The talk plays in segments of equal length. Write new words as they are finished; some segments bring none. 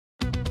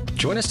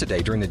Join us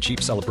today during the Jeep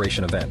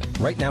Celebration event.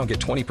 Right now, get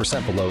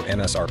 20% below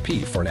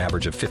MSRP for an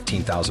average of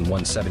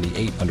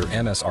 $15,178 under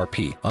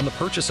MSRP on the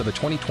purchase of a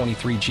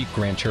 2023 Jeep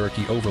Grand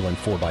Cherokee Overland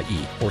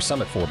 4xE or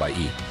Summit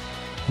 4xE.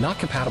 Not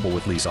compatible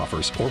with lease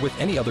offers or with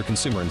any other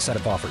consumer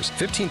incentive offers.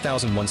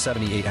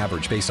 $15,178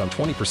 average based on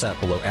 20%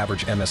 below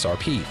average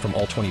MSRP from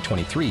all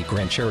 2023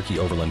 Grand Cherokee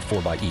Overland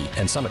 4xE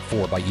and Summit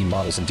 4xE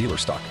models in dealer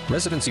stock.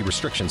 Residency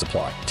restrictions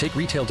apply. Take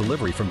retail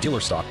delivery from dealer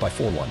stock by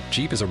 4/1.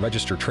 Jeep is a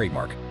registered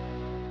trademark.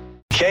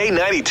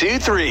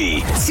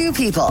 K92-3. Two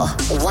people,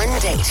 one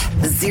date,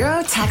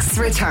 zero texts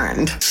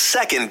returned.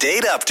 Second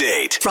date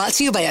update. Brought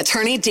to you by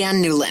attorney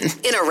Dan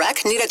Newlin. In a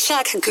wreck, need a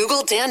check,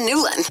 Google Dan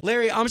Newlin.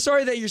 Larry, I'm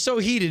sorry that you're so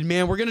heated,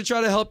 man. We're going to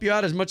try to help you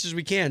out as much as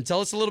we can.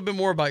 Tell us a little bit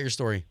more about your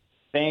story.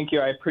 Thank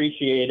you. I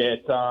appreciate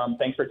it.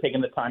 Thanks for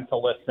taking the time to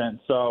listen.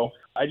 So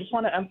I just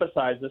want to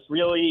emphasize this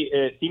really,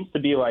 it seems to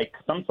be like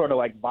some sort of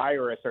like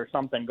virus or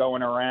something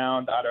going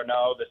around. I don't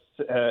know. This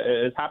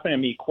is happening to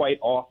me quite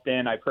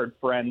often. I've heard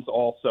friends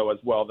also as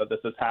well that this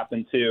has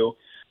happened to.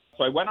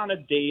 So I went on a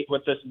date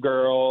with this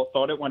girl,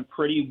 thought it went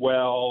pretty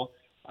well.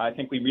 I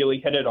think we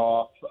really hit it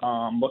off.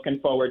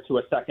 Looking forward to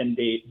a second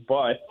date,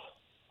 but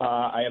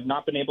I have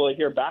not been able to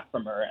hear back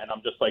from her, and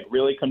I'm just like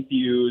really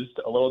confused,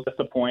 a little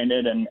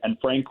disappointed, and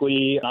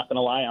frankly, not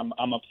gonna lie,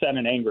 I'm upset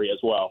and angry as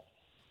well.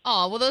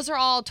 Oh, well, those are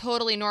all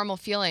totally normal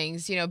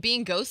feelings. You know,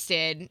 being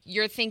ghosted,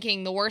 you're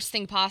thinking the worst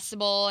thing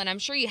possible, and I'm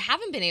sure you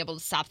haven't been able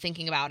to stop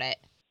thinking about it.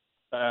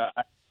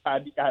 I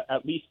had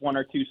at least one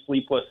or two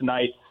sleepless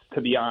nights,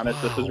 to be honest.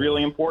 Wow. This is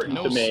really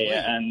important to me,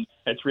 and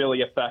it's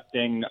really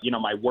affecting,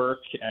 my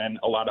work and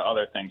a lot of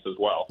other things as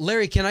well.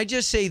 Larry, can I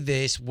just say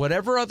this?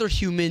 Whatever other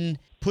human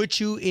put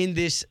you in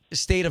this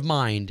state of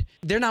mind,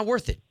 they're not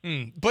worth it.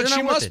 But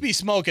she must be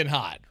smoking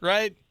hot,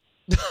 right?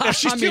 If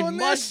she's doing this,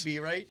 must be,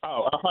 right?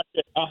 Oh,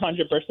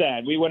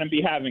 100%. We wouldn't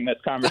be having this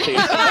conversation.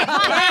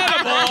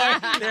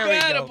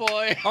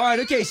 Boy. All right,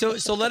 okay,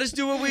 so let us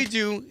do what we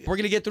do. We're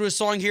going to get through a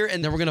song here,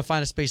 and then we're going to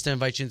find a space to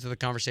invite you into the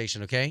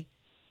conversation, okay?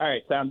 All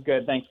right, sounds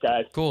good. Thanks,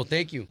 guys. Cool,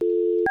 thank you.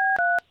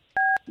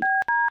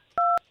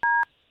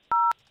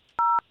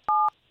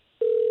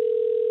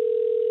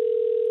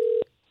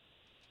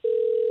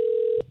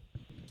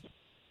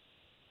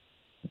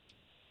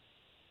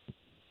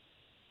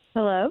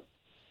 Hello?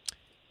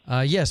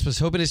 Yes, was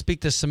hoping to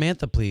speak to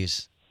Samantha,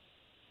 please.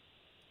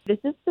 This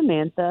is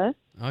Samantha.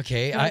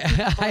 Okay,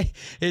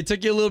 it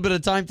took you a little bit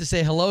of time to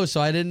say hello,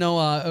 so I didn't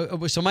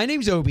know. So my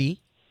name's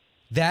Obi.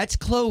 That's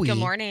Chloe. Good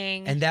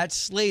morning. And that's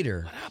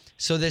Slater.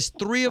 So there's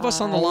three of us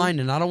on the line,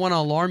 and I don't want to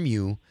alarm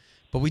you,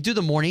 but we do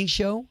the morning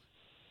show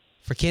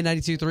for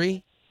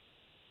K92.3.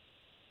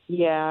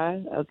 Yeah,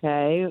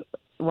 okay.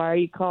 Why are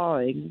you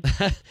calling?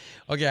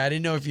 Okay, I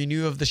didn't know if you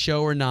knew of the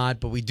show or not,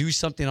 but we do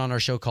something on our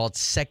show called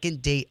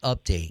Second Date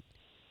Update.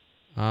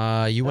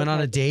 You went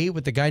on a date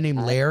with a guy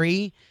named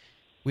Larry.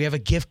 We have a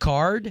gift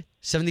card,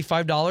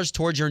 $75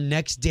 towards your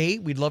next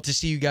date. We'd love to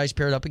see you guys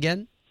paired up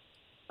again.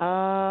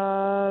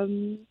 Yeah,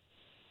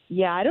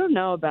 I don't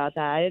know about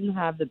that. I didn't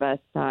have the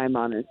best time,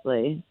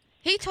 honestly.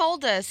 He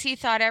told us he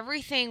thought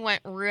everything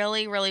went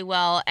really, really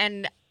well.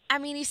 And, I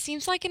mean, he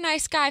seems like a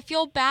nice guy. I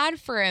feel bad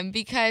for him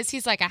because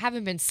he's like, I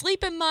haven't been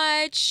sleeping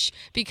much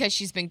because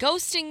she's been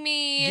ghosting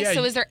me. Yeah,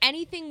 so is there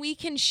anything we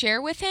can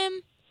share with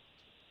him?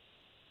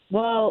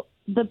 Well,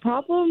 the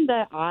problem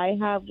that I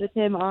have with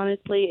him,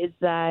 honestly, is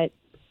that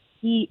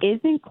he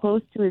isn't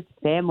close to his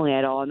family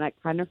at all, and that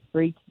kind of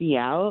freaks me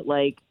out.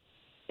 Like,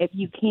 if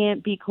you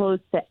can't be close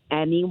to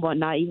anyone,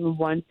 not even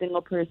one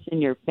single person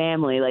in your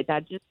family, like,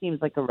 that just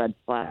seems like a red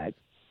flag.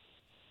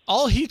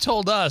 All he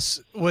told us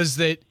was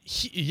that,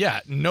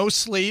 no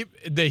sleep,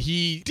 that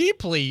he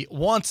deeply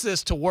wants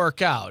this to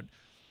work out.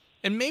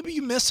 And maybe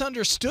you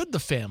misunderstood the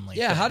family.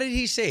 Yeah, thing. how did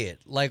he say it?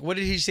 Like, what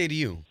did he say to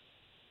you?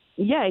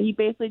 Yeah, he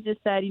basically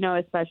just said,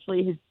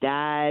 especially his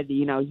dad,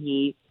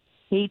 he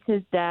hates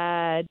his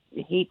dad,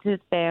 hates his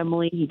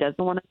family. He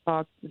doesn't want to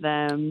talk to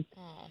them,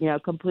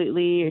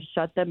 completely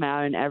shut them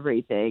out and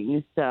everything.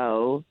 And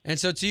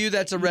so to you,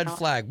 that's a red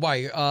flag.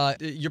 Why?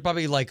 You're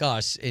probably like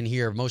us in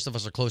here. Most of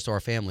us are close to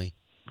our family.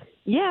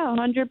 Yeah,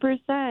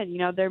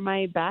 100%. They're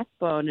my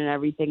backbone and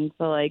everything.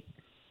 So, like,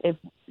 if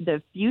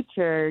the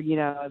future,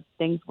 if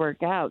things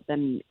work out,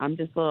 then I'm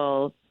just a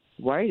little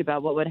worried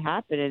about what would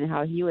happen and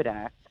how he would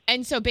act.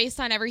 And so based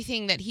on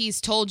everything that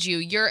he's told you,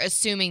 you're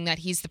assuming that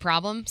he's the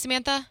problem,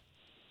 Samantha?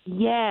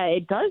 Yeah,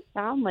 it does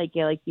sound like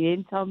it. Like, you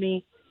didn't tell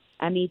me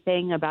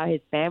anything about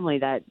his family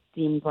that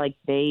seems like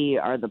they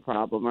are the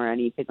problem or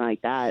anything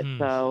like that.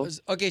 So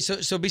okay,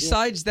 so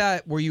besides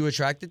that, were you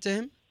attracted to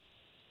him?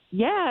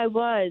 Yeah, I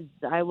was.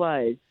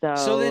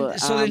 So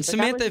then,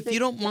 Samantha, if you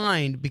don't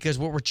mind, because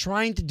what we're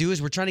trying to do is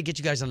we're trying to get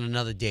you guys on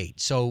another date.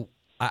 So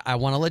I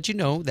want to let you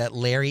know that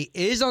Larry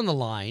is on the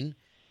line.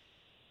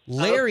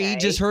 Larry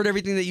just heard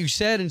everything that you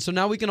said, and so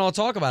now we can all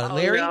talk about it.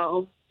 Larry?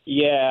 No.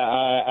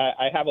 Yeah,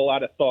 I have a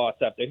lot of thoughts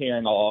after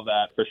hearing all of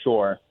that, for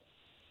sure.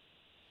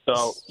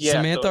 So, yeah.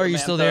 Samantha, are you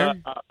still there?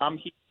 I'm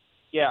here.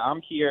 Yeah,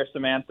 I'm here,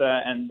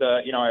 Samantha, and,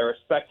 I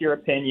respect your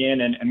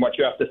opinion and what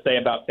you have to say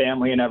about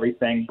family and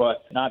everything,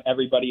 but not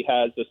everybody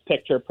has this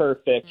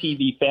picture-perfect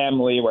TV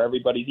family where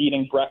everybody's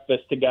eating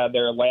breakfast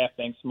together,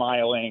 laughing,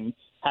 smiling,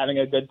 having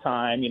a good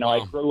time.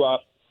 I grew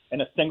up in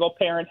a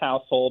single-parent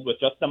household with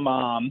just a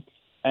mom,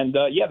 and,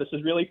 this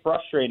is really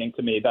frustrating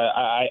to me that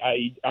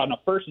I on a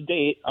first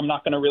date, I'm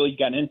not going to really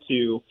get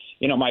into,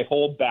 my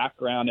whole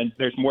background, and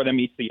there's more than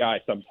meets the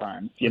eye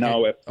sometimes.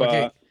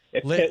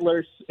 If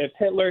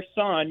Hitler's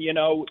son,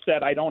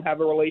 said I don't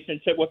have a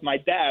relationship with my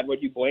dad,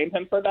 would you blame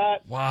him for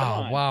that?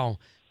 Wow.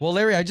 Well,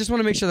 Larry, I just want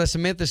to make sure that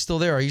Samantha's still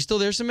there. Are you still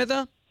there,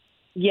 Samantha?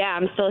 Yeah,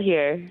 I'm still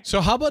here.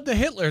 So how about the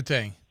Hitler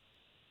thing?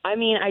 I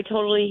mean, I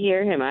totally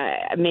hear him.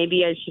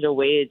 Maybe I should have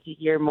waited to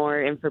hear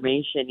more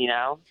information,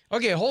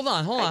 Okay, hold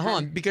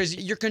on. Because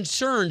your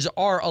concerns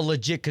are a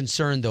legit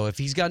concern, though. If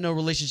he's got no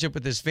relationship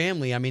with his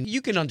family, I mean,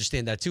 you can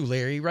understand that too,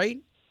 Larry, right?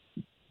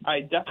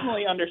 I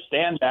definitely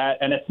understand that,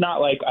 and it's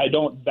not like I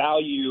don't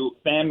value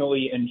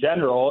family in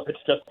general. It's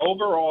just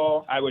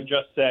overall, I would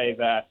just say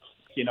that,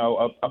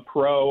 a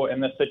pro in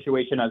this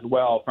situation as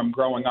well, from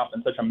growing up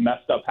in such a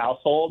messed up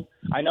household,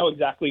 I know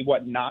exactly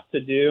what not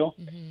to do.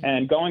 Mm-hmm.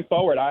 And going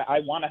forward, I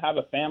want to have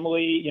a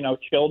family,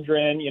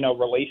 children,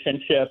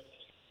 relationships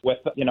with,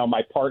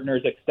 my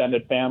partner's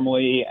extended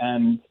family.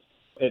 And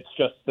it's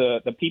just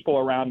the people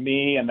around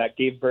me and that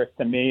gave birth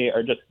to me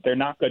they're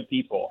not good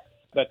people.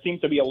 That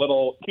seems to be a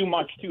little too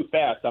much too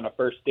fast on a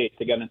first date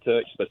to get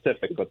into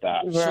specifics with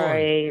that.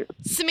 Right.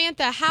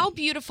 Samantha, how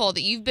beautiful that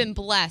you've been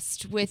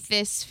blessed with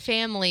this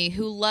family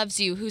who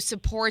loves you, who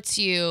supports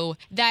you,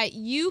 that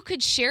you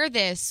could share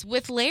this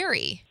with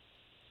Larry.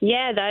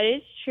 Yeah, that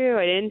is true.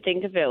 I didn't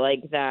think of it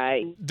like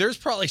that. There's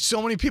probably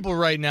so many people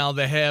right now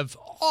that have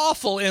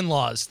awful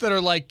in-laws that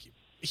are like,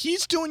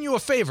 he's doing you a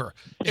favor.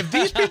 If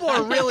these people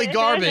are really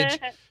garbage,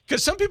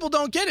 because some people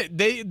don't get it.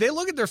 They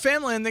look at their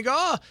family and they go,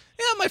 oh,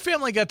 yeah, my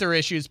family got their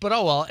issues, but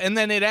oh well. And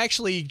then it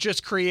actually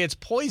just creates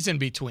poison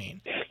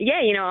between. Yeah,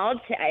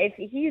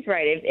 if he's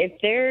right. If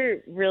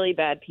they're really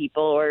bad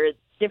people or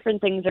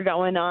different things are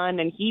going on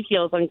and he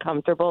feels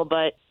uncomfortable,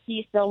 but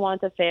he still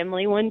wants a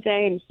family one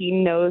day and he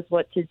knows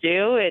what to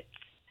do,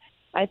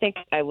 I think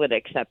I would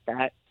accept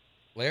that.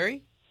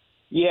 Larry?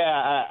 Yeah,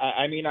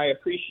 I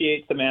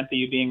appreciate, Samantha,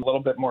 you being a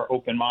little bit more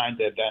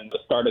open-minded than the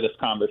start of this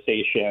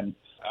conversation.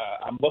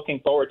 I'm looking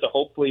forward to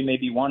hopefully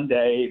maybe one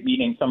day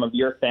meeting some of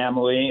your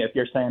family, if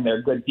you're saying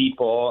they're good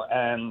people.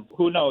 And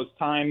who knows,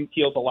 time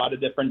heals a lot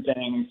of different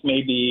things.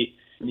 Maybe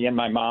me and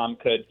my mom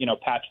could,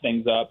 patch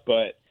things up,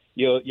 but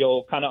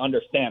you'll kind of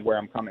understand where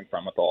I'm coming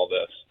from with all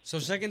this. So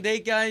second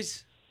date,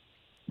 guys?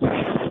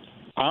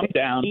 I'm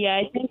down. Yeah,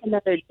 I think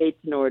another date's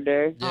in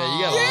order. Yeah,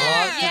 you got a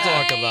lot to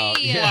talk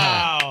about. Yeah.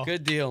 Wow.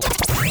 Good deal.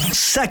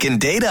 Second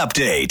date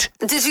update.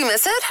 Did you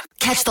miss it?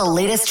 Catch the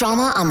latest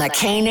drama on the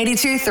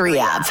K82-3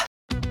 app.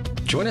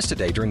 Join us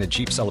today during the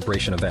Jeep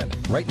Celebration event.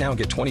 Right now,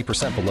 get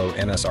 20% below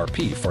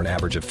MSRP for an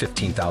average of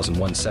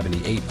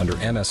 $15,178 under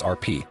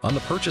MSRP on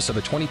the purchase of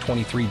a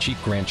 2023 Jeep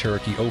Grand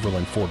Cherokee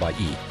Overland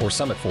 4xE or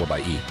Summit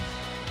 4xE.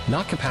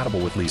 Not compatible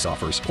with lease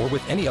offers or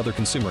with any other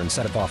consumer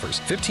incentive offers.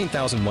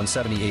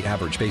 $15,178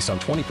 average based on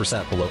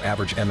 20% below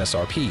average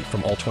MSRP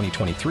from all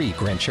 2023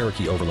 Grand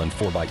Cherokee Overland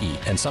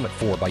 4xE and Summit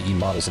 4xE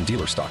models in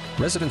dealer stock.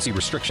 Residency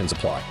restrictions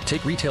apply.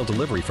 Take retail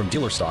delivery from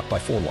dealer stock by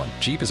 4/1.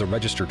 Jeep is a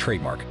registered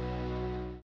trademark.